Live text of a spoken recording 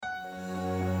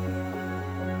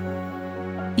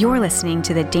You're listening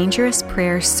to the Dangerous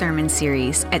Prayers Sermon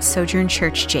Series at Sojourn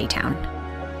Church J-Town.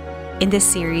 In this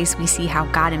series, we see how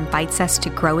God invites us to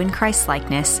grow in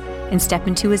Christ-likeness and step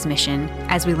into His mission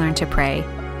as we learn to pray.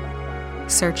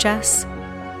 Search us,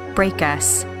 break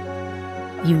us,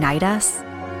 unite us,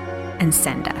 and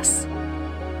send us.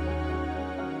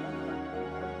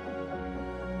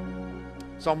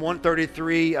 Psalm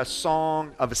 133, a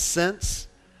song of ascents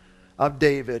of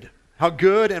David. How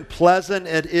good and pleasant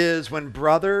it is when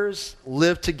brothers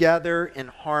live together in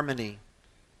harmony.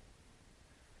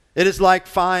 It is like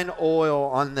fine oil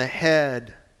on the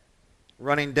head,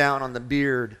 running down on the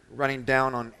beard, running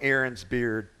down on Aaron's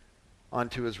beard,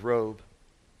 onto his robe.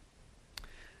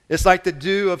 It's like the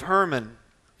dew of Hermon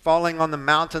falling on the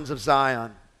mountains of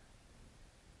Zion.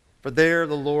 For there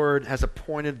the Lord has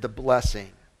appointed the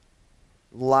blessing,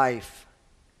 life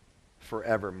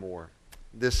forevermore.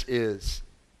 This is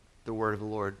the word of the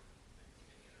Lord.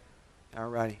 All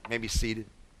righty, may be seated.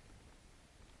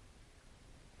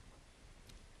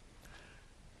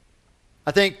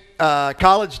 I think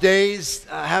college days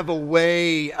have a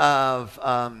way of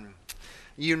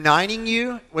uniting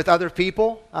you with other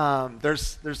people.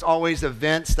 There's always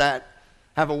events that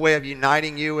have a way of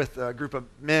uniting you with a group of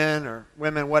men or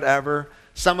women, whatever.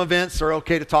 Some events are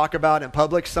okay to talk about in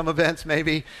public. Some events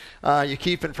maybe you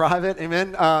keep in private.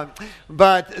 Amen.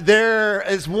 But there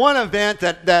is one event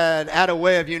that had a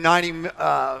way of uniting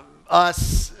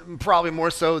us, probably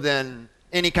more so than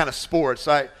any kind of sports.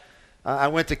 I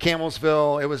went to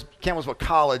Campbellsville. It was Campbellsville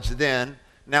College then.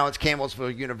 Now it's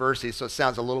Campbellsville University, so it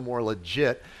sounds a little more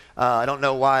legit. I don't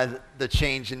know why the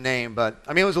change in name, but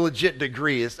it was a legit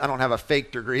degree. I don't have a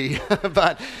fake degree,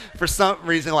 but for some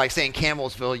reason, like saying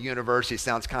Campbellsville University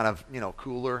sounds kind of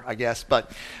cooler, I guess.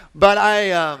 But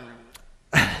I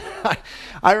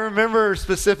I remember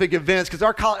specific events because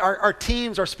our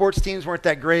teams, our sports teams weren't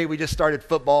that great. We just started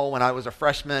football when I was a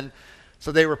freshman,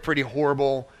 so they were pretty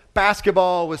horrible.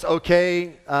 Basketball was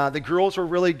okay. The girls were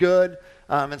really good.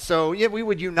 And so, we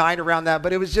would unite around that,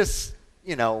 but it was just,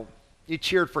 you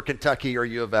cheered for Kentucky or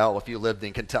U of L if you lived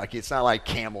in Kentucky. It's not like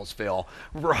Campbellsville.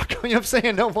 Rock, you know what I'm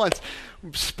saying? No one's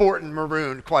sporting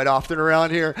maroon quite often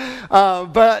around here.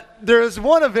 But there's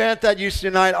one event that used to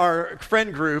unite our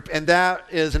friend group, and that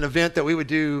is an event that we would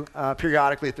do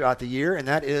periodically throughout the year, and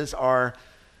that is our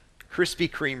Krispy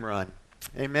Kreme run.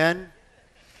 Amen?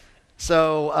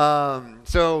 So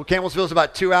Campbellsville is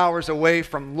about 2 hours away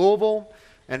from Louisville.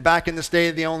 And back in this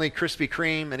day, the only Krispy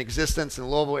Kreme in existence in the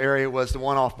Louisville area was the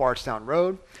one off Bardstown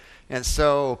Road. And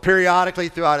so periodically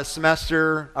throughout a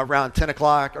semester, around 10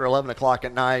 o'clock or 11 o'clock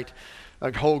at night,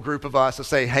 a whole group of us would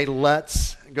say, hey,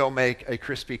 let's go make a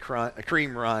Krispy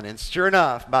Kreme run. And sure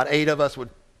enough, about 8 of us would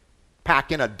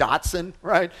pack in a Datsun,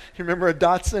 right? You remember a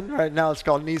Datsun? Right now it's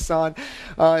called Nissan.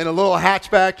 In a little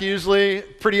hatchback usually,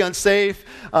 pretty unsafe.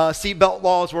 Seatbelt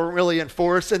laws weren't really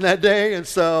enforced in that day. And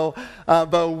so,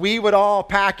 but we would all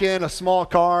pack in a small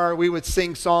car. We would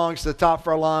sing songs to the top of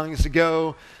our lungs to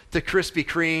go to Krispy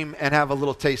Kreme and have a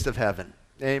little taste of heaven.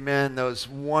 Amen. Those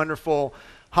wonderful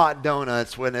hot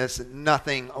donuts when it's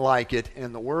nothing like it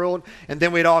in the world. And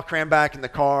then we'd all cram back in the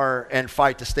car and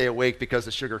fight to stay awake because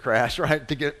of sugar crash, right?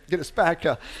 To get us back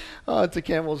to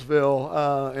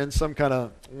Campbellsville in some kind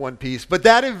of one piece. But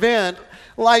that event,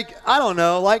 like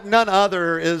none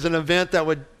other, is an event that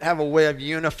would have a way of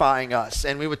unifying us.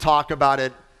 And we would talk about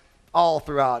it all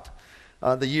throughout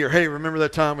the year. Hey, remember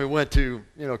that time we went to,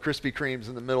 Krispy Kreme's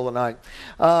in the middle of the night?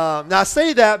 Now I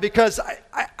say that because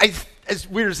I as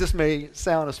weird as this may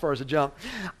sound as far as a jump,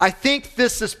 I think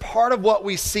this is part of what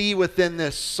we see within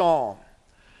this psalm.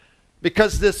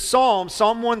 Because this Psalm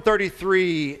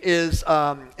 133, is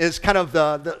kind of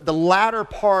the latter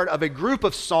part of a group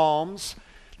of psalms.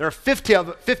 There are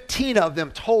 15 of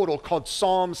them total called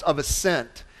Psalms of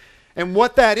Ascent. And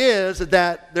what that is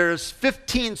that there's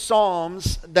 15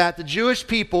 psalms that the Jewish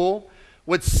people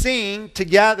would sing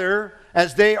together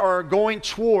as they are going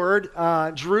toward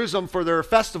Jerusalem for their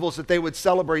festivals that they would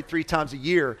celebrate 3 times a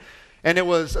year. And it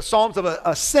was Psalms of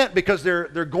Ascent because they're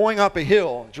going up a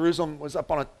hill. Jerusalem was up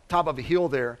on the top of a hill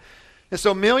there. And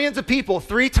so millions of people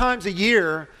 3 times a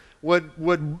year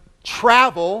would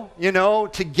travel,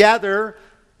 together,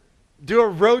 do a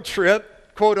road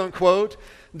trip, quote unquote.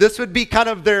 This would be kind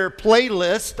of their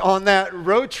playlist on that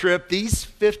road trip, these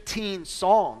 15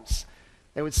 psalms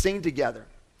they would sing together.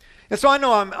 And so I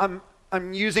know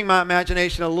I'm using my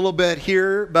imagination a little bit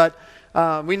here, but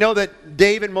we know that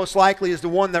David most likely is the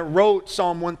one that wrote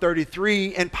Psalm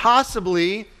 133, and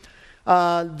possibly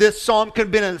this psalm could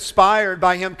have been inspired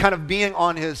by him kind of being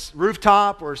on his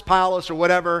rooftop or his palace or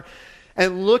whatever,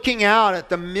 and looking out at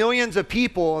the millions of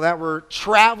people that were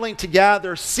traveling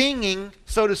together, singing,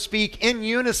 so to speak, in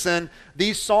unison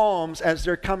these psalms as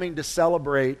they're coming to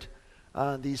celebrate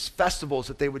these festivals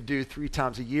that they would do 3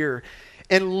 times a year.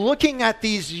 And looking at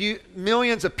these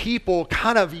millions of people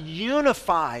kind of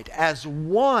unified as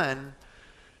one,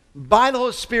 by the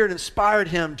Holy Spirit inspired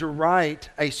him to write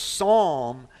a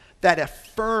psalm that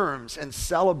affirms and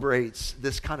celebrates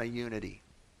this kind of unity.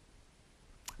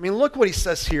 I mean, look what he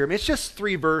says here. I mean, it's just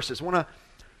 3 verses. I want to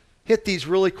hit these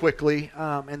really quickly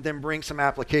and then bring some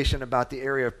application about the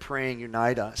area of praying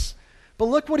unite us. But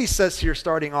look what he says here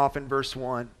starting off in verse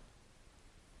 1.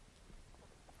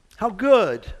 How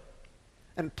good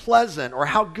and pleasant, or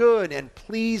how good and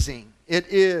pleasing it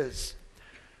is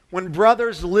when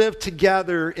brothers live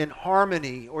together in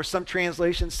harmony, or some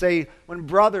translations say when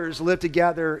brothers live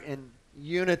together in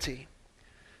unity.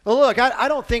 Well, look, I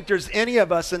don't think there's any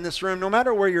of us in this room, no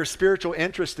matter where your spiritual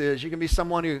interest is. You can be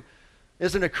someone who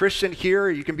isn't a Christian here.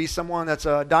 You can be someone that's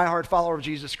a diehard follower of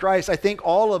Jesus Christ. I think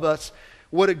all of us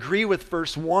would agree with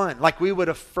verse 1. Like, we would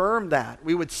affirm that.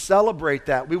 We would celebrate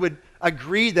that. We would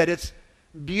agree that it's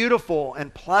beautiful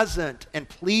and pleasant and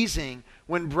pleasing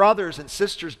when brothers and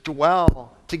sisters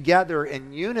dwell together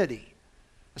in unity.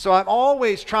 So I'm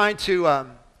always trying to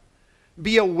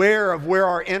be aware of where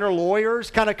our inner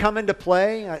lawyers kind of come into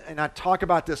play. And I talk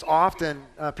about this often,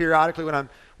 periodically, when I'm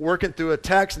working through a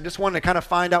text and just wanting to kind of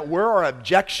find out where are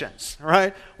objections,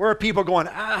 right? Where are people going,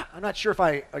 I'm not sure if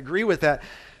I agree with that.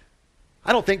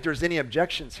 I don't think there's any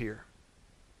objections here.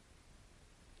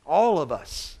 All of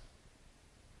us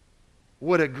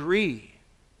would agree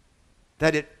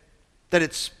that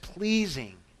it's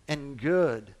pleasing and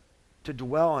good to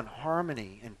dwell in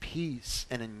harmony and peace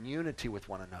and in unity with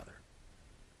one another.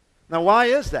 Now, why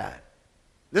is that?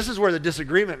 This is where the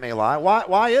disagreement may lie.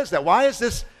 Why is that? Why is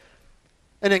this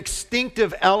an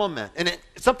instinctive element and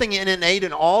something innate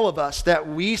in all of us that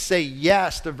we say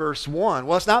yes to verse 1?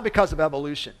 Well, it's not because of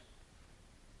evolution.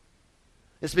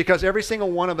 It's because every single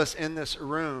one of us in this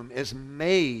room is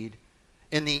made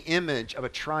in the image of a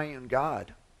triune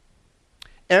God.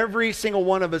 Every single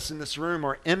one of us in this room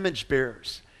are image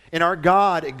bearers, and our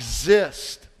God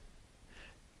exists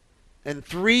in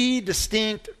 3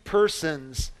 distinct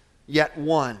persons, yet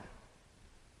one.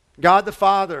 God the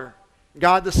Father,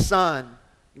 God the Son,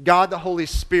 God the Holy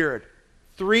Spirit.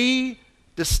 3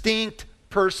 distinct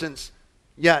persons,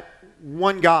 yet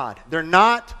one God. They're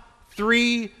not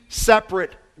 3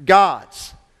 separate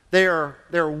gods. They're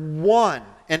one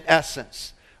in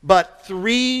essence, but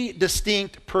 3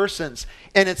 distinct persons.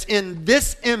 And it's in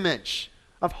this image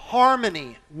of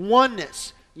harmony,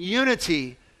 oneness,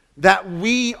 unity, that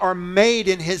we are made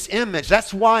in his image.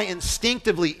 That's why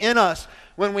instinctively in us,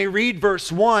 when we read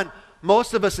verse 1,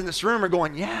 most of us in this room are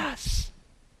going, yes,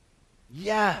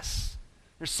 yes.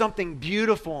 There's something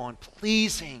beautiful and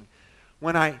pleasing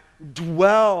when I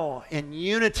dwell in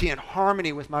unity and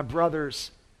harmony with my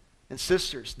brothers and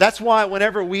sisters. That's why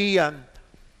whenever we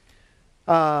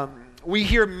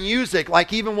hear music,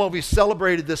 like even what we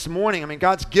celebrated this morning, I mean,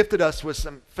 God's gifted us with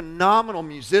some phenomenal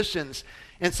musicians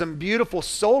and some beautiful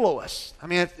soloists. I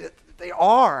mean, they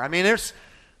are. I mean,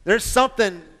 there's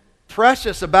something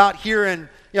precious about hearing,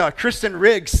 a Kristen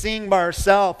Riggs sing by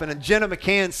herself, and a Jenna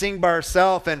McCann sing by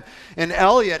herself, and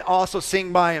Elliot also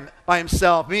sing by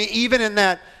himself. I mean, even in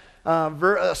that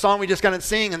song we just got to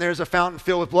sing, and there's a fountain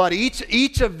filled with blood.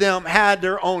 Each of them had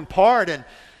their own part, and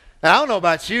I don't know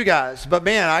about you guys, but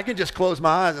man, I can just close my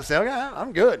eyes and say, okay,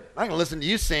 I'm good. I can listen to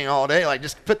you sing all day. Like,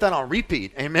 just put that on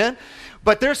repeat. Amen?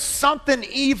 But there's something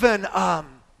even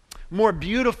more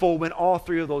beautiful when all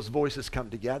 3 of those voices come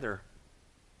together.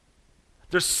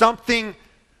 There's something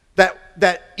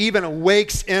that even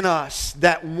awakes in us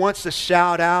that wants to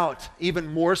shout out even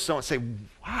more so and say,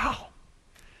 wow,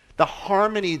 the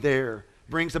harmony there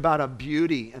brings about a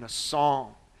beauty and a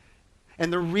song.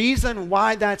 And the reason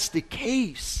why that's the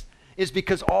case is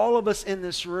because all of us in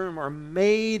this room are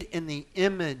made in the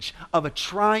image of a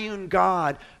triune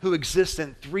God who exists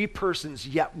in 3 persons,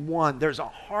 yet one. There's a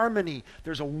harmony,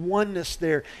 there's a oneness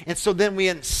there. And so then we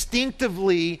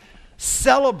instinctively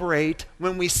celebrate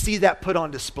when we see that put on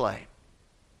display.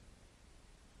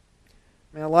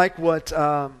 I mean, I like what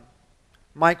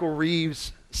Michael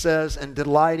Reeves says in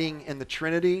Delighting in the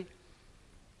Trinity.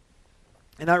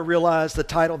 And I realize the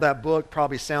title of that book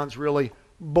probably sounds really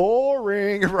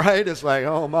boring, right? It's like,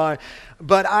 oh my.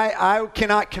 But I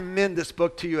cannot commend this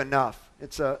book to you enough.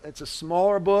 It's a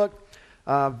smaller book,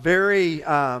 very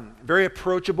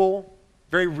approachable,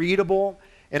 very readable,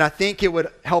 and I think it would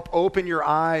help open your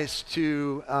eyes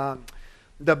to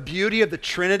the beauty of the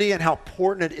Trinity and how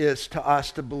important it is to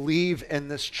us to believe in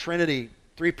this Trinity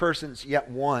Three persons, yet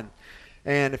one.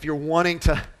 And if you're wanting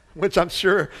to, which I'm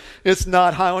sure it's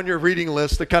not high on your reading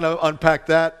list to kind of unpack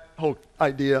that whole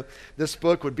idea, this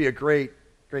book would be a great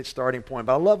starting point.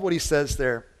 But I love what he says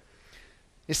there.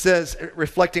 He says,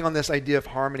 reflecting on this idea of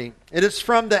harmony, it is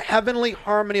from the heavenly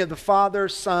harmony of the Father,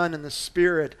 Son, and the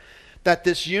Spirit that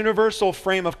this universal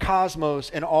frame of cosmos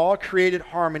and all created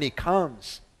harmony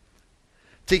comes.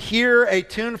 To hear a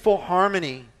tuneful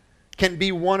harmony can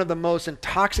be one of the most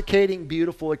intoxicating,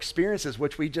 beautiful experiences,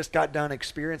 which we just got done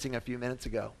experiencing a few minutes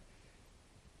ago.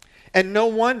 And no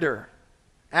wonder,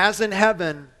 as in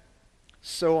heaven,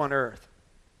 so on earth.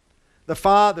 The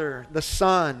Father, the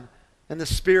Son, and the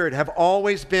Spirit have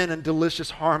always been in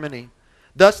delicious harmony.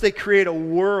 Thus they create a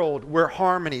world where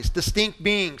harmonies, distinct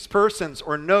beings, persons,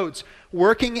 or notes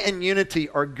working in unity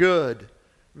are good,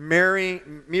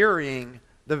 mirroring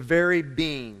the very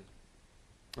being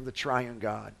of the triune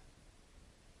God.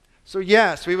 So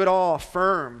yes, we would all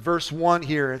affirm verse 1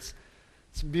 here. It's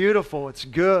beautiful, it's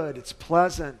good, it's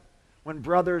pleasant when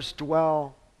brothers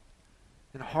dwell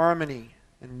in harmony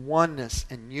and oneness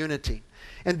and unity.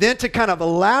 And then to kind of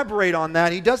elaborate on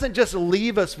that, he doesn't just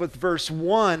leave us with verse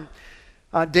 1.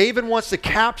 David wants to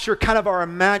capture kind of our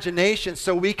imagination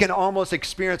so we can almost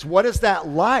experience what is that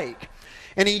like.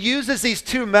 And he uses these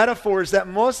two metaphors that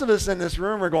most of us in this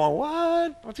room are going,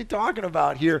 what? What's he talking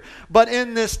about here? But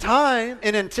in this time,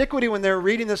 in antiquity, when they're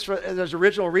reading this as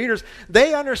original readers,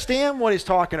 they understand what he's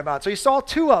talking about. So you saw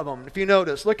two of them, if you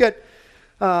notice. Look at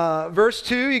verse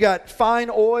 2, you got fine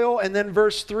oil, and then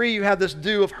verse 3, you have this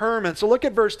dew of Hermon. So look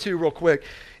at verse 2 real quick.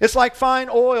 It's like fine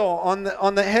oil on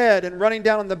the head and running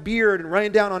down on the beard and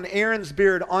running down on Aaron's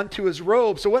beard onto his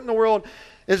robe. So what in the world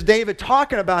is David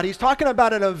talking about? He's talking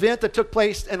about an event that took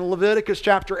place in Leviticus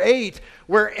chapter 8,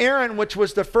 where Aaron, which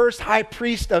was the first high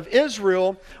priest of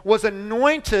Israel, was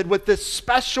anointed with this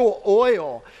special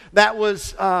oil that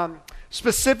was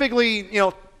specifically,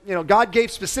 God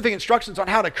gave specific instructions on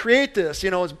how to create this.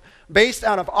 It's based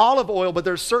out of olive oil, but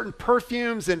there's certain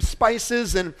perfumes and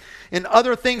spices and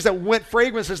other things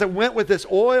fragrances that went with this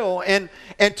oil, and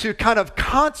to kind of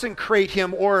consecrate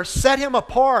him or set him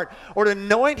apart or to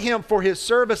anoint him for his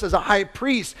service as a high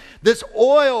priest. This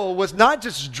oil was not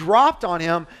just dropped on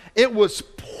him, it was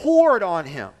poured on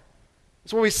him.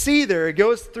 That's what we see there. It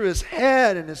goes through his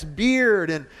head and his beard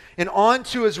and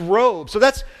onto his robe. So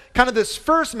that's kind of this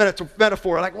first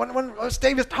metaphor, like what's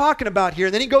David talking about here?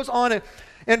 And then he goes on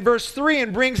in verse 3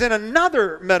 and brings in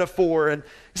another metaphor. And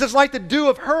he says, like the dew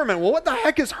of Hermon. Well, what the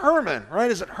heck is Hermon, right?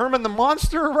 Is it Hermon the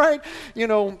monster, right?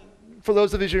 For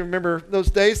those of you who remember those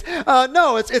days.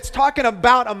 No, it's talking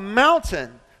about a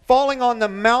mountain falling on the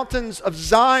mountains of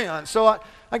Zion. So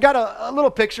I got a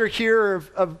little picture here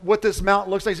of what this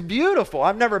mountain looks like. It's beautiful.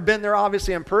 I've never been there,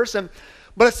 obviously, in person.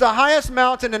 But it's the highest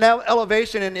mountain in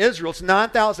elevation in Israel. It's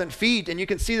 9,000 feet, and you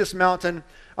can see this mountain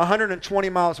 120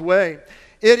 miles away.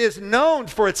 It is known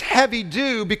for its heavy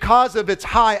dew because of its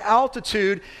high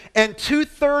altitude, and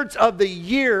 2/3 of the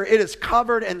year it is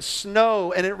covered in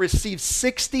snow, and it receives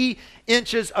 60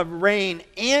 inches of rain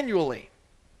annually.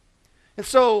 And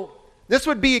so this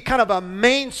would be kind of a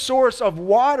main source of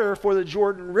water for the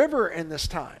Jordan River in this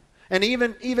time, and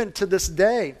even to this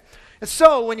day. And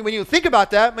so when you think about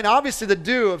that, obviously the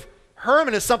dew of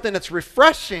Hermon is something that's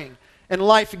refreshing and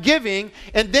life-giving,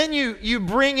 and then you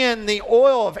bring in the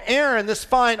oil of Aaron, this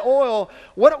fine oil.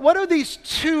 What do these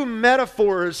two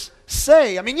metaphors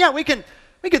say? We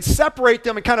could separate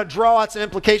them and kind of draw out some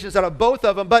implications out of both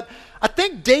of them, but I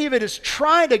think David is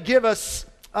trying to give us,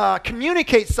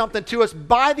 communicate something to us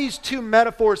by these two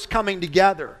metaphors coming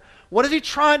together. What is he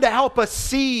trying to help us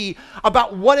see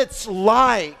about what it's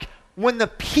like when the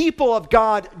people of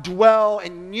God dwell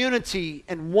in unity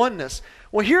and oneness?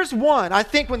 Well, here's one. I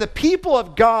think when the people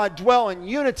of God dwell in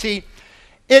unity,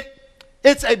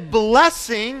 it's a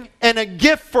blessing and a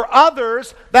gift for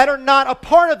others that are not a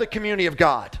part of the community of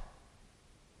God.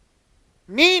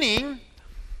 Meaning,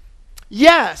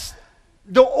 yes,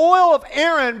 the oil of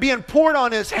Aaron being poured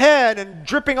on his head and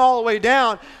dripping all the way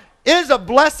down is a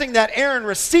blessing that Aaron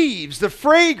receives. The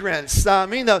fragrance,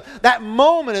 that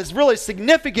moment is really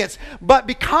significant. But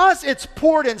because it's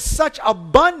poured in such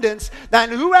abundance that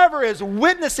whoever is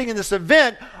witnessing in this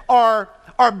event are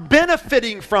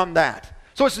benefiting from that.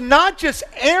 So it's not just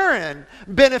Aaron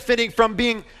benefiting from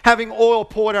having oil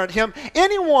poured on him.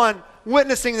 Anyone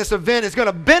witnessing this event is going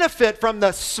to benefit from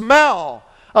the smell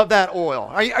of that oil.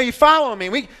 Are you following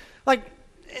me?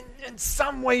 In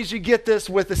some ways you get this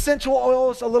with essential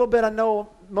oils a little bit. I know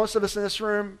most of us in this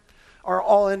room are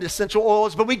all into essential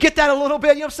oils, but we get that a little bit.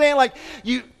 You know what I'm saying? Like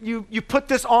you put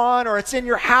this on, or it's in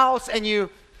your house, and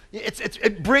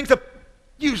it brings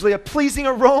usually a pleasing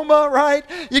aroma, right?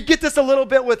 You get this a little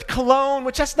bit with cologne,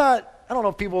 which that's not, I don't know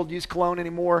if people use cologne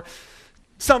anymore.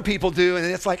 Some people do, and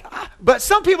it's like, but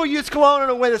some people use cologne in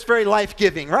a way that's very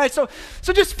life-giving, right? So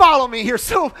just follow me here.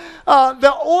 So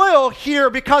the oil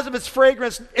here, because of its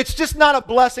fragrance, it's just not a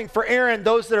blessing for Aaron.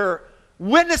 Those that are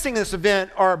witnessing this event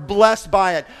are blessed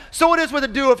by it. So it is with the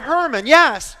dew of Hermon.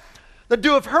 Yes, the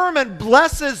dew of Hermon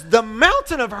blesses the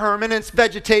mountain of Hermon and its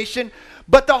vegetation,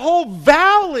 but the whole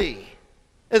valley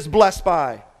is blessed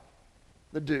by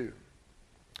the dew.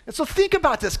 And so think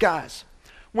about this, guys.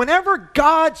 Whenever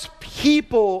God's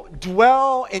people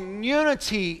dwell in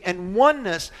unity and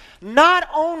oneness, not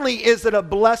only is it a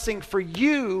blessing for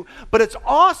you, but it's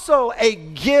also a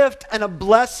gift and a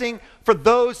blessing for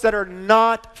those that are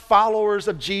not followers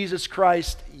of Jesus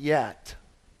Christ yet.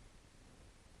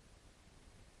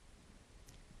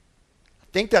 I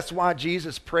think that's why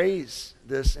Jesus prays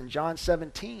this in John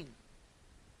 17.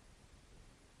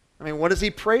 I mean, what does he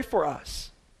pray for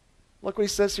us? Look what he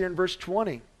says here in verse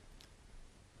 20.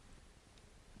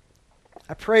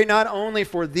 I pray not only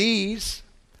for these,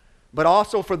 but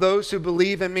also for those who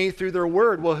believe in me through their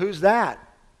word. Well, who's that?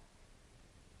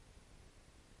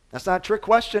 That's not a trick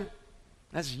question.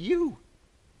 That's you.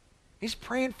 He's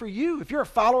praying for you. If you're a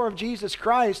follower of Jesus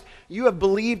Christ, you have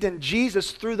believed in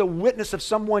Jesus through the witness of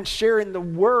someone sharing the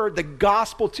word, the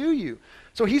gospel to you.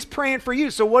 So he's praying for you.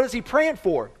 So what is he praying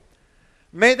for?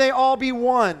 May they all be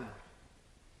one.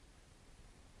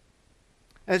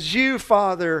 As you,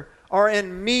 Father, are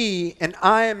in me and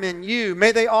I am in you,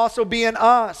 may they also be in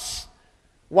us.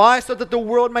 Why? So that the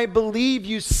world may believe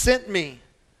you sent me.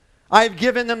 I have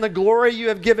given them the glory you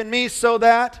have given me, so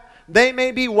that they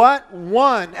may be what?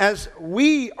 One, as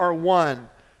we are one.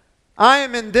 I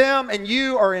am in them and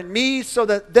you are in me, so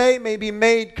that they may be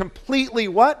made completely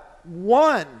what?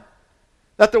 One.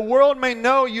 That the world may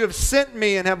know you have sent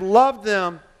me and have loved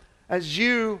them as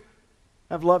you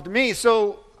have loved me.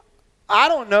 So, I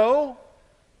don't know.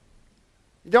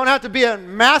 You don't have to be a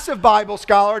massive Bible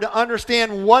scholar to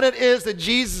understand what it is that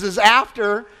Jesus is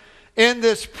after in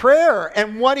this prayer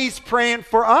and what he's praying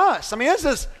for us. I mean,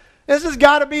 this has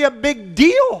got to be a big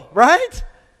deal, right?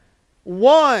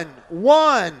 One.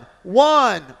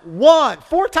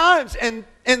 4 times in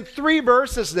 3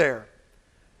 verses there.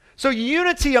 So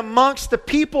unity amongst the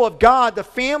people of God, the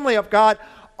family of God,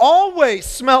 always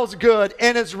smells good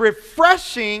and is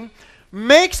refreshing,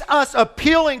 makes us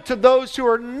appealing to those who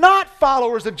are not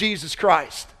followers of Jesus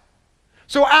Christ.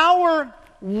 So our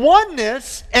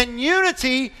oneness and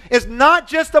unity is not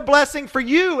just a blessing for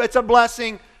you, it's a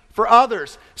blessing for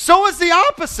others. So is the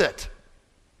opposite.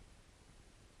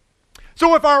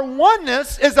 So if our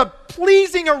oneness is a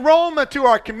pleasing aroma to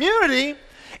our community,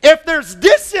 if there's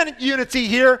disunity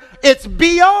here, it's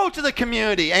BO to the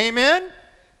community. Amen?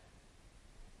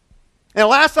 And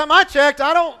last time I checked,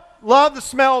 I don't love the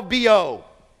smell of BO.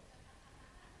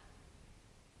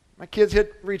 My kids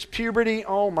reach puberty.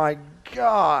 Oh my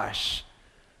gosh.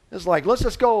 It's like, let's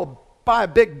just go buy a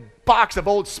big box of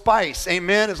Old Spice.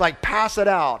 Amen. It's like, pass it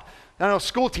out. I know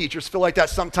school teachers feel like that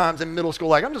sometimes in middle school.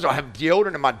 Like, I'm just going to have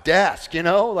deodorant in my desk, you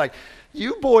know? Like,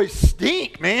 you boys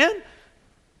stink, man.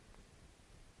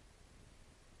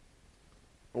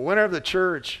 But whenever the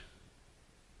church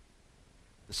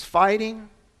is fighting,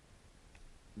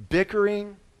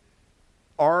 bickering,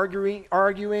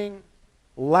 arguing,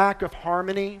 lack of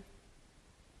harmony,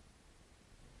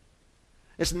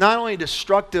 it's not only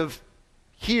destructive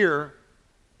here,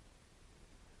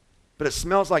 but it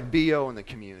smells like BO in the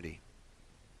community.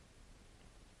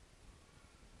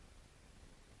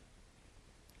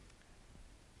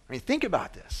 I mean, think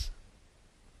about this.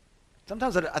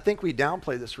 Sometimes I think we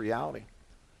downplay this reality.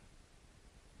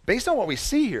 Based on what we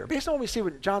see here, based on what we see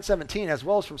with John 17, as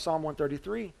well as from Psalm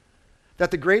 133, that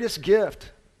the greatest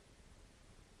gift,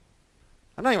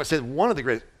 I'm not even going to say one of the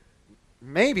greatest,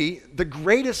 maybe the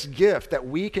greatest gift that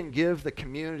we can give the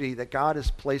community that God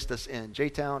has placed us in,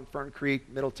 J-Town, Fern Creek,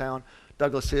 Middletown,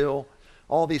 Douglas Hill,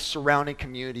 all these surrounding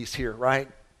communities here, right?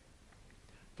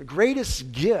 The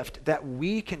greatest gift that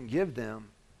we can give them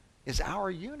is our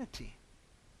unity,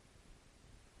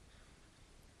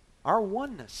 our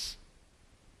oneness.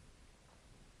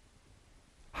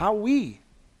 How we,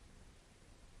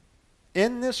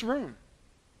 in this room,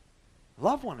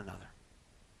 love one another,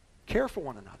 care for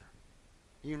one another,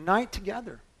 unite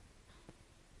together,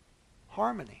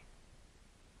 harmony.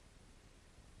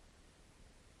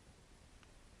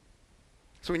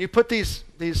 So when you put these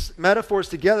metaphors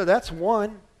together, that's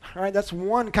one, right? That's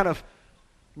one kind of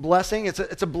blessing.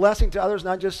 It's a blessing to others,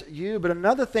 not just you. But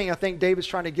another thing I think David's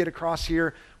trying to get across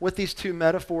here with these two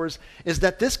metaphors is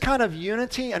that this kind of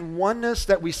unity and oneness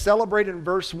that we celebrate in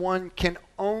verse 1 can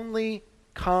only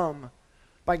come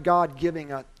by God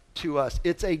giving it to us.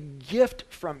 It's a gift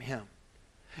from him.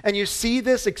 And you see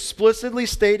this explicitly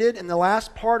stated in the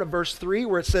last part of verse 3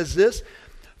 where it says this,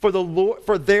 for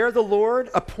there the Lord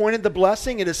appointed the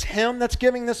blessing. It is him that's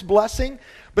giving this blessing.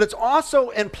 But it's also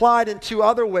implied in two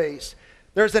other ways.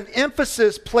 There's an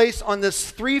emphasis placed on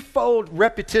this threefold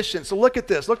repetition. So look at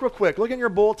this. Look real quick. Look in your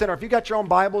bulletin, or if you got your own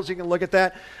Bibles, you can look at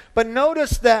that. But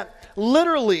notice that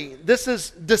literally this is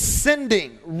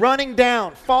descending, running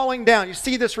down, falling down. You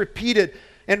see this repeated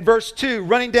in verse 2,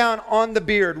 running down on the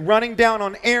beard, running down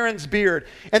on Aaron's beard.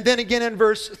 And then again in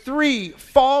verse 3,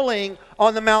 falling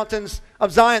on the mountains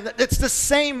of Zion. It's the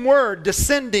same word,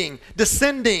 descending,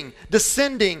 descending,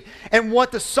 descending. And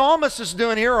what the psalmist is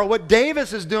doing here, or what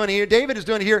David is doing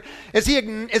here, is he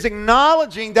is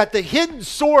acknowledging that the hidden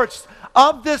source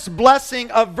of this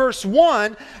blessing of verse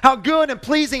 1, how good and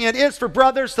pleasing it is for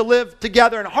brothers to live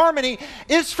together in harmony,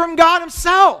 is from God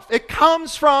himself. It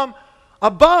comes from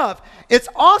above. It's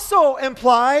also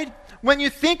implied when you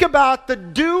think about the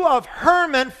dew of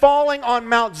Hermon falling on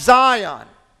Mount Zion.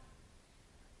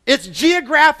 It's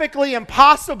geographically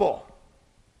impossible.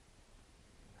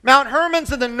 Mount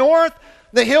Hermon's in the north,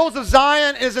 the hills of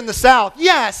Zion is in the south.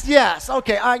 Yes,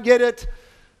 okay, I get it.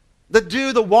 The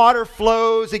dew, the water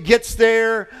flows, it gets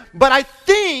there. But I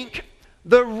think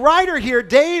the writer here,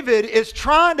 David, is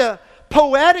trying to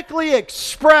poetically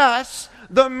express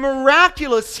the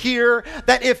miraculous here,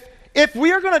 that if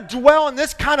we are going to dwell in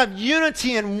this kind of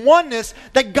unity and oneness,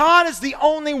 that God is the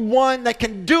only one that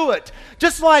can do it.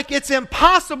 Just like it's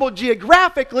impossible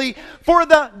geographically for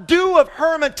the dew of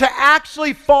Hermon to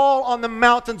actually fall on the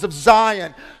mountains of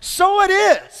Zion. So it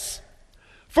is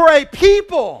for a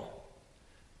people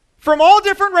from all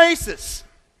different races,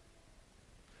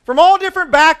 from all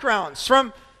different backgrounds,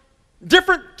 from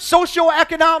different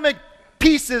socioeconomic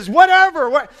pieces,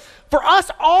 whatever. For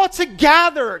us all to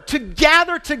gather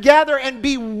together and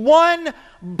be one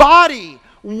body,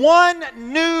 one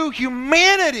new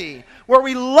humanity, where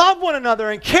we love one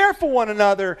another and care for one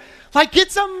another. Like,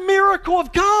 it's a miracle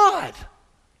of God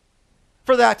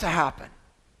for that to happen.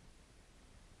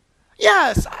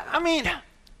 Yes, I mean,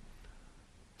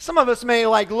 some of us may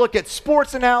look at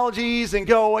sports analogies and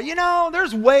go, well, you know,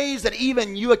 there's ways that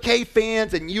even U of K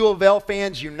fans and U of L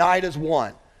fans unite as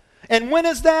one. And when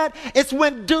is that? It's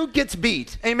when Duke gets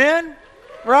beat. Amen?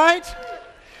 Right?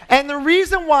 And the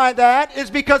reason why that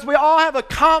is because we all have a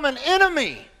common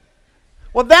enemy.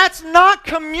 Well, that's not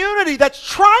community. That's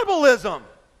tribalism.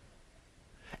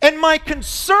 And my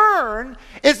concern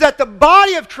is that the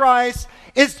body of Christ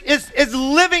is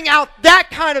living out that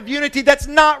kind of unity that's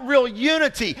not real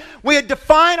unity. We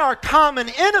define our common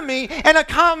enemy, and a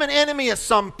common enemy is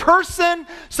some person,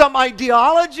 some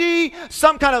ideology,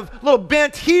 some kind of little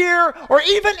bent here, or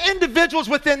even individuals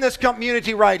within this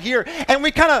community right here. And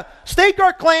we kind of stake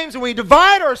our claims and we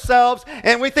divide ourselves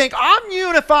and we think, I'm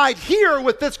unified here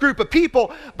with this group of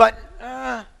people, but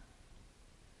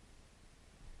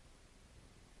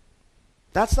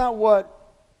that's not what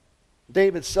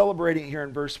David's celebrating here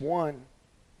in verse 1.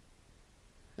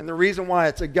 And the reason why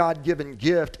it's a God-given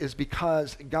gift is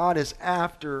because God is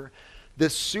after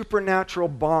this supernatural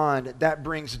bond that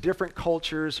brings different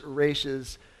cultures,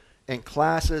 races, and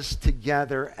classes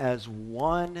together as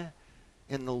one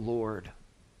in the Lord.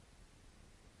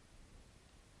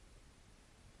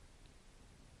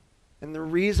 And the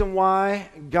reason why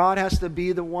God has to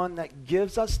be the one that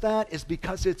gives us that is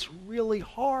because it's really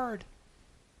hard.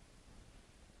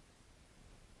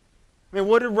 I mean,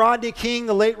 what did Rodney King,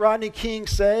 the late Rodney King,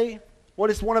 say? What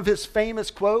is one of his famous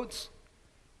quotes?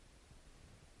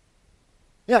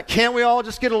 Yeah, can't we all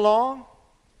just get along?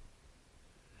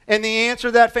 And the answer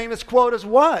to that famous quote is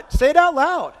what? Say it out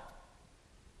loud.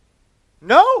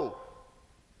 No.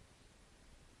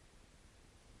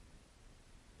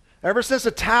 Ever since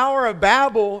the Tower of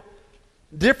Babel,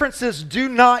 differences do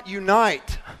not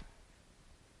unite.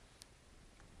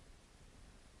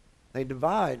 They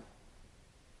divide.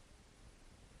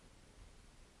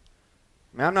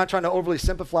 I mean, I'm not trying to overly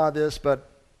simplify this, but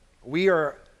we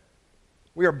are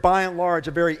by and large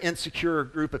a very insecure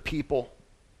group of people.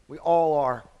 We all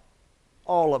are.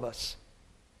 All of us.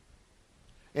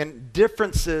 And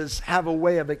differences have a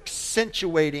way of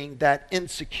accentuating that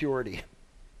insecurity.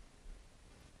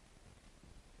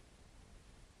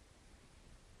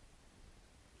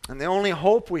 And the only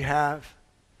hope we have,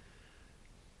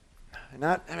 I'm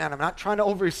not trying to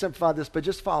oversimplify this, but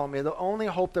just follow me. The only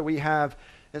hope that we have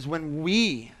is when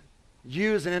we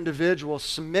you as an individual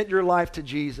submit your life to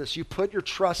Jesus. You put your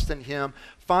trust in him.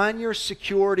 Find your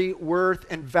security, worth,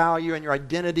 and value and your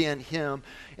identity in him.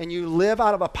 And you live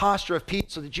out of a posture of peace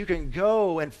so that you can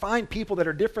go and find people that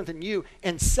are different than you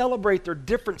and celebrate their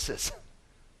differences.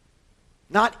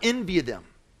 Not envy them.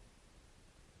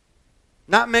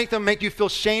 Not make them make you feel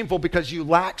shameful because you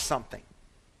lack something.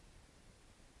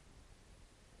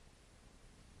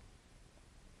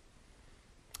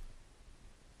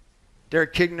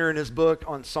 Derek Kigner in his book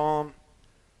on Psalm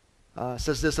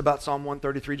says this about Psalm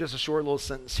 133. Just a short little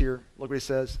sentence here. Look what he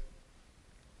says.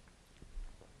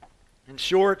 In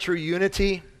short, true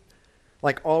unity,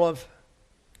 like all of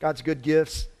God's good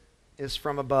gifts, is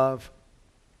from above,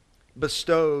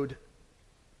 bestowed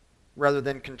rather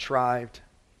than contrived,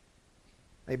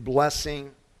 a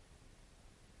blessing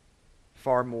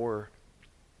far more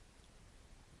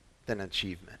than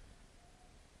achievement.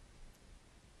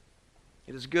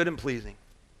 It is good and pleasing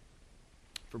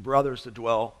for brothers to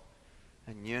dwell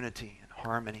in unity and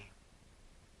harmony.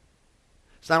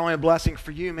 It's not only a blessing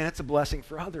for you, man, it's a blessing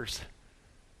for others.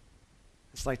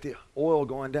 It's like the oil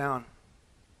going down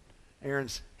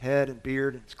Aaron's head and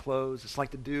beard and his clothes. It's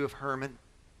like the dew of Hermon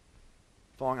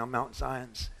falling on Mount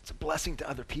Zions. It's a blessing to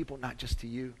other people, not just to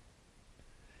you.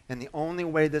 And the only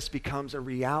way this becomes a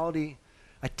reality,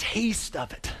 a taste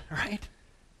of it, right,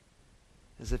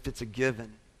 is if it's a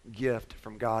given gift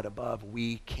from God above.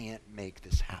 We can't make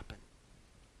this happen.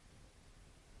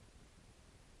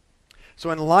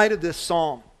 So in light of this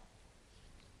psalm,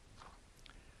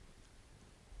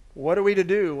 what are we to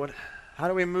do? How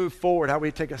do we move forward? How do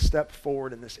we take a step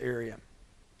forward in this area?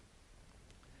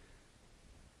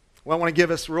 Well, I want to give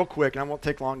us real quick, and I won't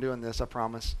take long doing this, I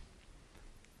promise,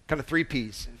 kind of 3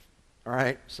 Ps. All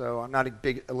right? So I'm not a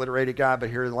big alliterated guy, but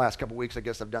here in the last couple of weeks, I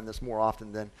guess I've done this more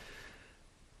often than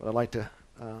what I'd like to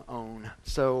own.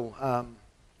 So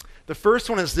the first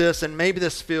one is this, and maybe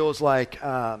this feels like,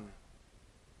 not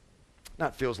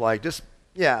feels like, just,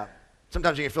 yeah,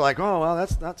 sometimes you can feel like, oh, well,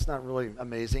 that's not really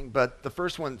amazing. But the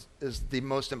first one is the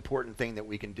most important thing that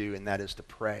we can do, and that is to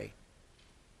pray.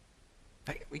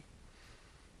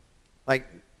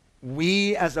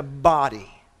 We as a body,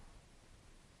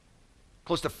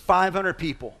 close to 500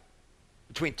 people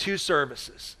between 2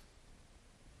 services,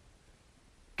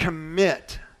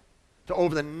 commit to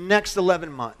over the next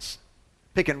 11 months,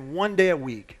 picking 1 day a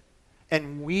week,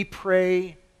 and we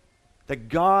pray that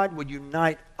God would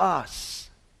unite us,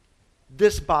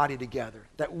 this body together,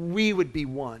 that we would be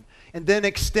one, and then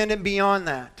extend it beyond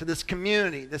that to this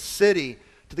community, this city,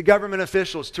 to the government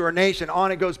officials, to our nation,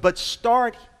 on it goes. But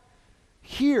start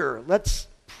here. Let's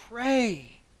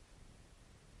pray.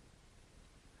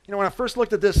 You know, when I first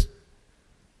looked at this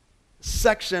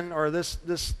section or this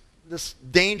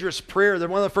dangerous prayer, that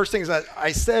one of the first things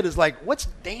I said is like, what's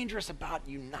dangerous about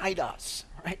unite us,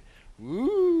 right?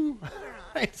 Ooh.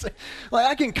 Right? Like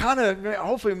I can kind of,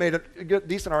 hopefully made a good,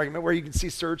 decent argument where you can see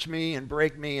search me and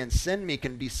break me and send me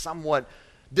can be somewhat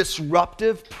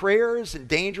disruptive prayers and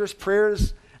dangerous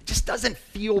prayers. It just doesn't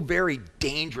feel very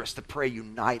dangerous to pray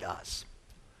unite us.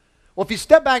 Well, if you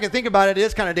step back and think about it, it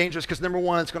is kind of dangerous because number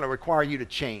one, it's going to require you to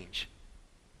change.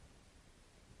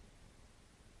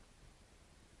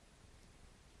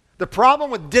 The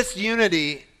problem with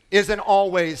disunity isn't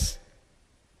always,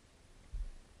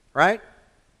 right?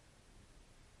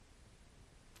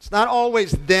 It's not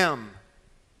always them.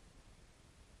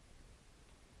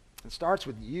 It starts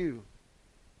with you.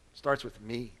 It starts with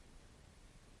me.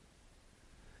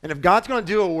 And if God's going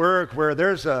to do a work where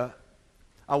there's a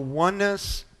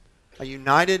oneness, a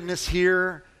unitedness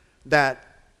here that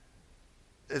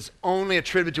is only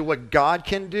attributed to what God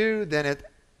can do, then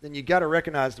you got to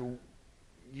recognize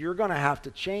you're going to have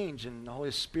to change, and the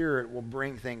Holy Spirit will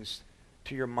bring things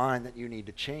to your mind that you need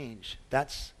to change.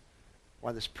 That's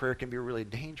why this prayer can be really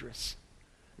dangerous.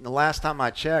 And the last time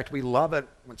I checked, we love it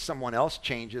when someone else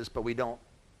changes, but we don't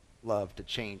love to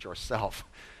change ourselves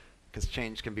because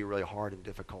change can be really hard and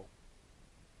difficult.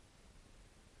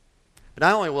 But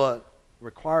not only will it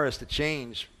require us to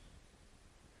change,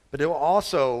 but it will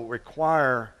also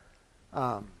require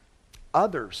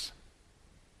others.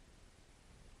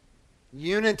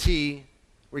 Unity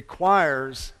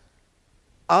requires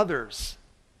others.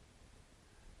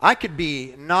 I could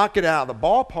be knocked it out of the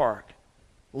ballpark,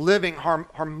 living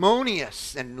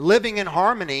harmonious and living in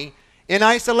harmony in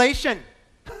isolation,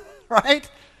 right?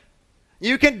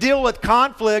 You can deal with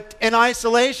conflict in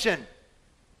isolation.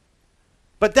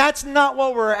 But that's not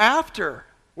what we're after.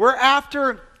 We're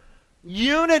after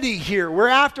unity here. We're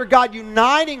after God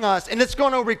uniting us, and it's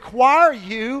going to require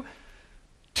you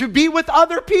to be with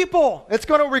other people. It's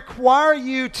going to require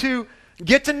you to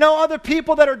Get to know other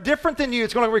people that are different than you.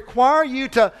 It's going to require you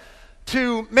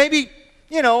to maybe,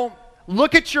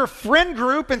 look at your friend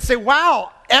group and say,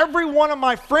 wow, every one of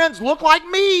my friends look like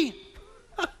me.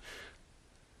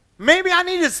 Maybe I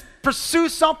need to pursue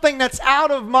something that's out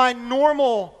of my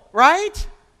normal, right?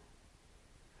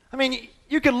 I mean,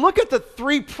 you can look at the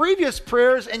 3 previous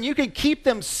prayers and you can keep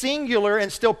them singular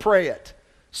and still pray it.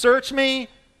 Search me,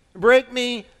 break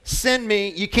me, send me.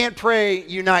 You can't pray,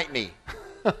 unite me.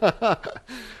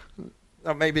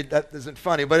 Oh, maybe that isn't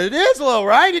funny, but it is a little,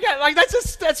 right? You got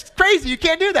that's crazy. You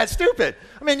can't do that. Stupid.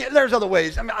 I mean, there's other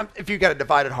ways. I mean, if you got a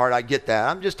divided heart, I get that.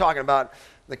 I'm just talking about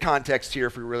the context here.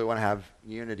 If we really want to have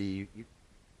unity,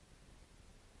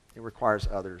 it requires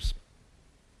others.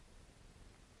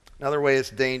 Another way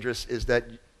it's dangerous is that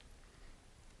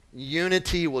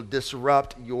unity will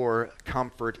disrupt your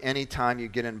comfort. Anytime you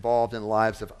get involved in the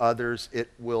lives of others,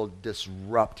 it will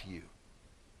disrupt you,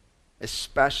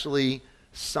 especially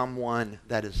someone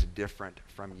that is different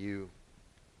from you.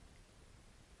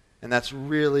 And that's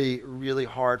really, really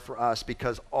hard for us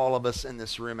because all of us in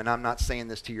this room, and I'm not saying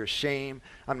this to your shame,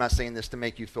 I'm not saying this to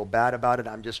make you feel bad about it,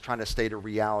 I'm just trying to state a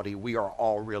reality. We are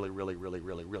all really, really, really,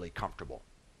 really, really comfortable.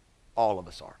 All of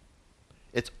us are.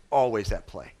 It's always at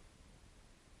play.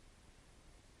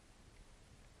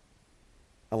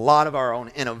 A lot of our own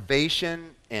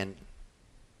innovation and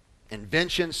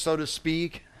invention, so to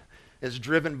speak, is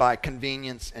driven by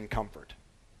convenience and comfort.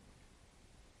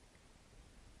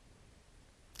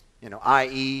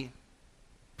 I.e.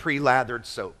 pre-lathered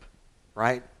soap,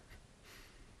 right?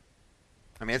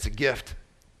 I mean, it's a gift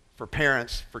for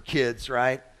parents, for kids,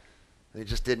 right? They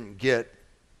just didn't get,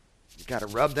 you got to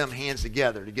rub them hands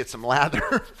together to get some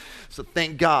lather. So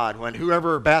thank God when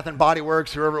whoever, Bath and Body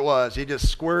Works, whoever it was, you just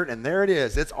squirt and there it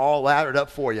is. It's all lathered up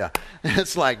for you.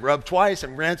 It's like rub twice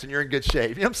and rinse and you're in good shape.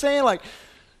 You know what I'm saying? Like,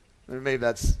 maybe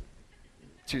that's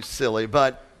too silly,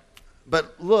 but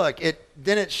look,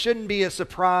 then it shouldn't be a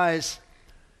surprise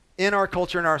in our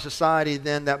culture and our society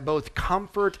then that both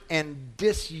comfort and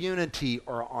disunity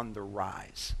are on the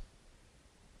rise.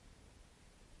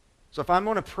 So if I'm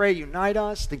going to pray, unite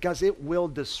us, because it will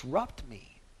disrupt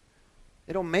me.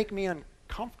 It'll make me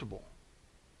uncomfortable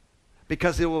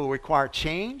because it will require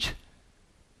change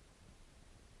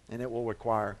and it will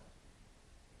require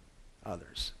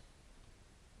others.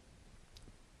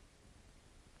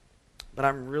 But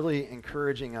I'm really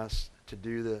encouraging us to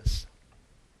do this,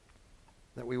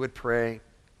 that we would pray,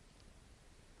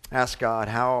 ask God,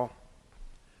 how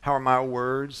are my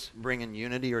words bringing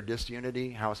unity or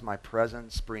disunity? How is my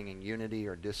presence bringing unity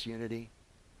or disunity?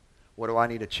 What do I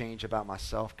need to change about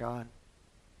myself, God?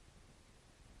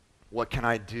 What can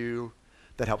I do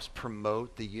that helps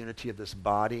promote the unity of this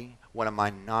body? What am I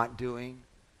not doing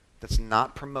that's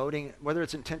not promoting, whether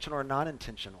it's intentional or not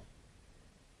intentional?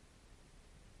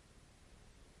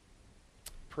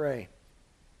 Pray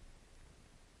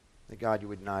that God, you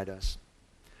would unite us.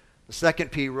 The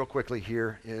second P, real quickly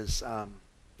here, is not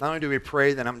only do we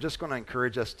pray, then I'm just going to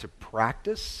encourage us to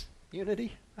practice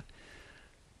unity,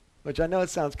 which I know it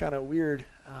sounds kind of weird,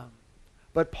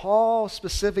 but Paul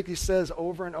specifically says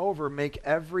over and over, make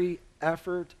every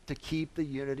effort to keep the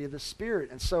unity of the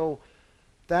Spirit. And so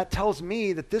that tells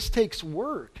me that this takes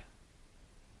work.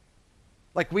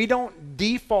 Like we don't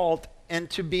default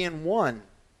into being one.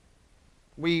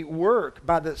 We work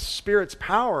by the Spirit's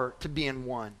power to be in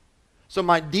one. So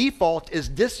my default is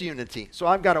disunity. So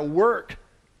I've got to work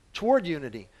toward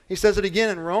unity. He says it again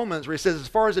in Romans where he says, as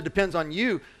far as it depends on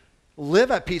you,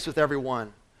 live at peace with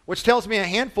everyone. Which tells me a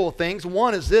handful of things.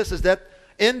 One is this, is that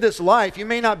in this life, you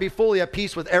may not be fully at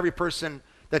peace with every person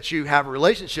that you have a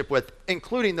relationship with,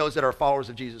 including those that are followers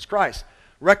of Jesus Christ.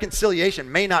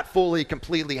 Reconciliation may not fully,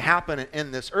 completely happen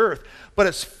in this earth. But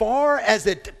as far as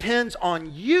it depends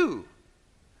on you,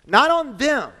 not on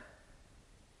them,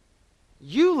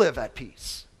 you live at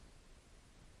peace.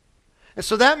 And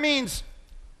so that means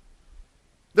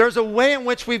there's a way in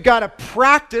which we've got to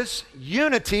practice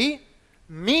unity,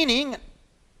 meaning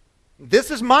this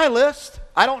is my list.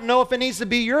 I don't know if it needs to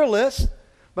be your list,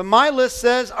 but my list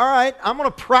says, all right, I'm going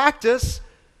to practice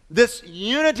this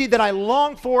unity that I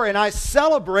long for and I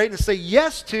celebrate and say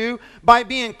yes to by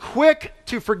being quick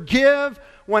to forgive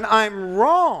when I'm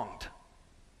wronged.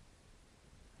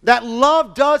 That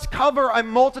love does cover a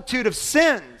multitude of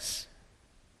sins.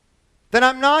 Then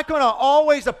I'm not going to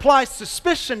always apply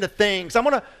suspicion to things. I'm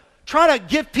going to try to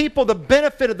give people the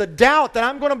benefit of the doubt that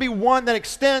I'm going to be one that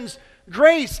extends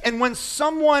grace. And when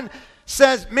someone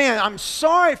says, man, I'm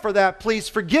sorry for that, please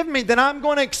forgive me, then I'm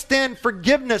going to extend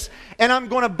forgiveness. And I'm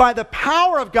going to, by the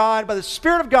power of God, by the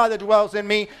Spirit of God that dwells in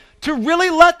me, to really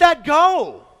let that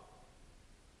go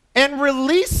and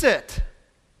release it.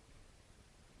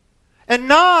 And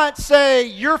not say,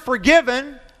 you're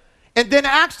forgiven, and then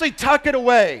actually tuck it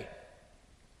away.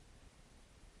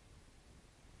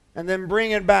 And then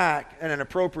bring it back at an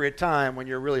appropriate time when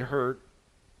you're really hurt.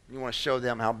 You want to show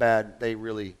them how bad they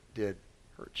really did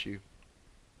hurt you.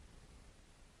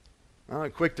 Not only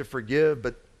quick to forgive,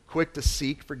 but quick to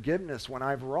seek forgiveness when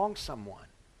I've wronged someone.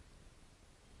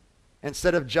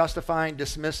 Instead of justifying,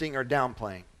 dismissing, or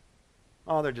downplaying.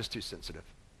 Oh, they're just too sensitive.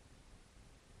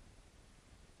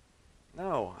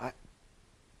 No,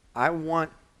 I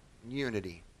want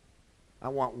unity. I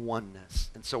want oneness.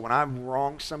 And so when I've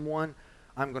wronged someone,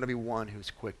 I'm going to be one who's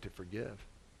quick to forgive.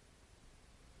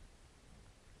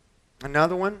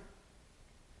 Another one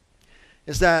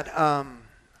is that, and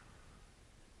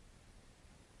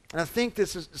I think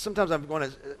this is, sometimes I'm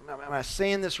going to, am I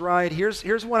saying this right?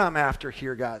 Here's what I'm after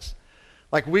here, guys.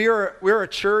 Like we're a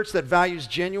church that values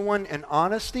genuine and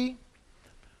honesty,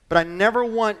 but I never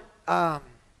want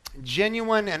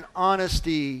genuine and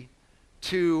honesty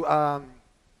to, how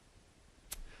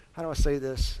do I say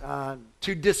this?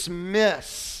 To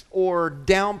dismiss or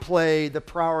downplay the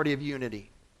priority of unity.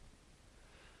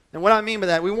 And what I mean by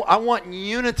that, I want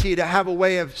unity to have a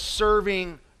way of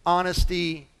serving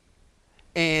honesty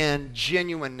and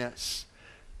genuineness.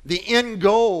 The end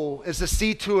goal is to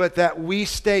see to it that we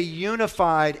stay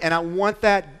unified, and I want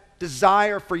that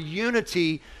desire for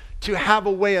unity to have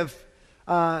a way of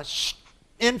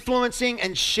influencing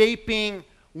and shaping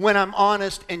when I'm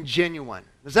honest and genuine.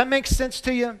 Does that make sense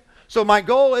to you? So my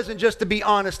goal isn't just to be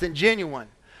honest and genuine.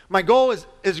 My goal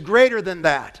is greater than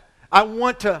that. I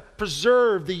want to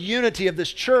preserve the unity of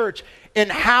this church in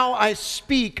how I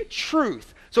speak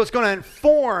truth. So it's going to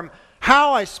inform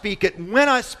how I speak it, when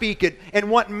I speak it, and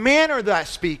what manner that I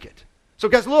speak it. So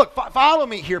guys, look, follow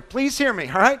me here. Please hear me,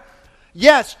 all right?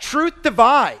 Yes, truth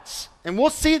divides. And we'll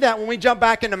see that when we jump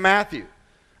back into Matthew.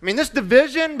 I mean, this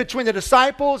division between the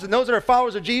disciples and those that are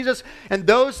followers of Jesus and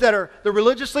those that are the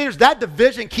religious leaders, that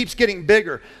division keeps getting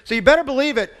bigger. So you better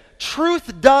believe it.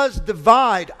 Truth does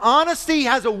divide. Honesty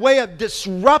has a way of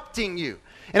disrupting you.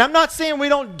 And I'm not saying we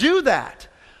don't do that.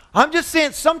 I'm just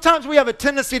saying sometimes we have a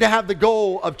tendency to have the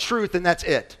goal of truth and that's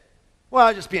it. Well,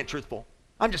 I'm just being truthful.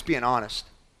 I'm just being honest.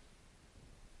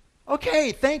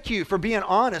 Okay, thank you for being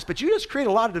honest, but you just create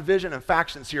a lot of division and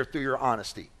factions here through your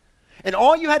honesty. And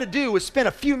all you had to do was spend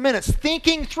a few minutes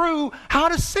thinking through how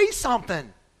to say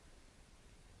something.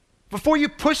 Before you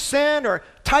push send or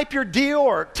type your deal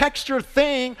or text your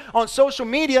thing on social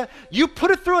media, you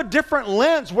put it through a different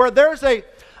lens where there's a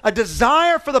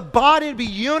desire for the body to be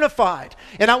unified.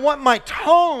 And I want my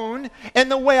tone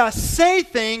and the way I say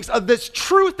things of this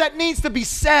truth that needs to be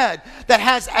said that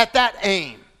has at that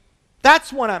aim.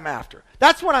 That's what I'm after.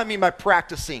 That's what I mean by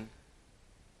practicing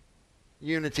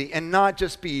unity and not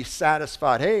just be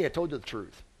satisfied. Hey, I told you the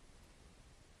truth.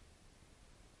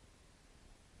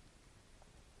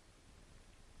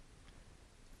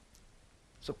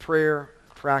 So prayer,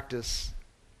 practice,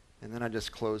 and then I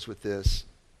just close with this.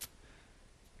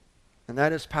 And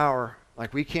that is power.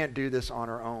 Like we can't do this on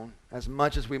our own. As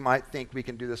much as we might think we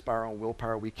can do this by our own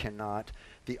willpower, we cannot.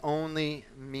 The only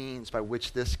means by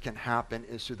which this can happen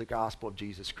is through the gospel of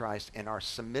Jesus Christ and our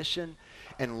submission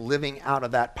and living out of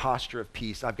that posture of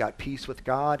peace. I've got peace with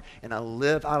God, and I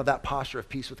live out of that posture of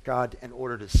peace with God in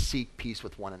order to seek peace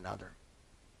with one another.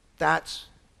 That's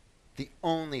the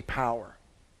only power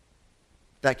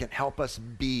that can help us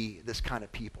be this kind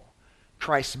of people.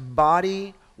 Christ's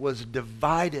body was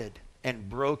divided and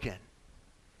broken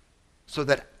so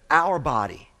that our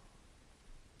body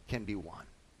can be one.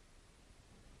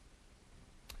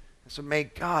 And so may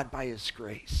God, by his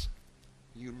grace,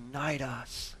 unite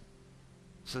us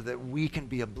so that we can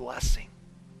be a blessing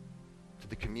to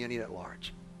the community at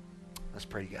large. Let's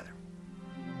pray together.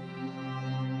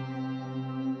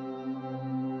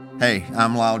 Hey,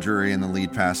 I'm Lisle Drury and the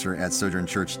lead pastor at Sojourn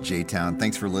Church J-Town.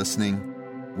 Thanks for listening.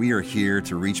 We are here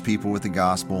to reach people with the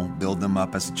gospel, build them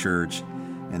up as a church,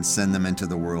 and send them into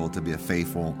the world to be a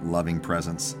faithful, loving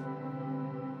presence.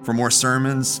 For more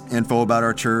sermons, info about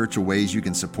our church, or ways you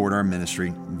can support our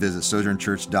ministry, visit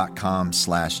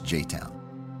sojournchurch.com/jtown.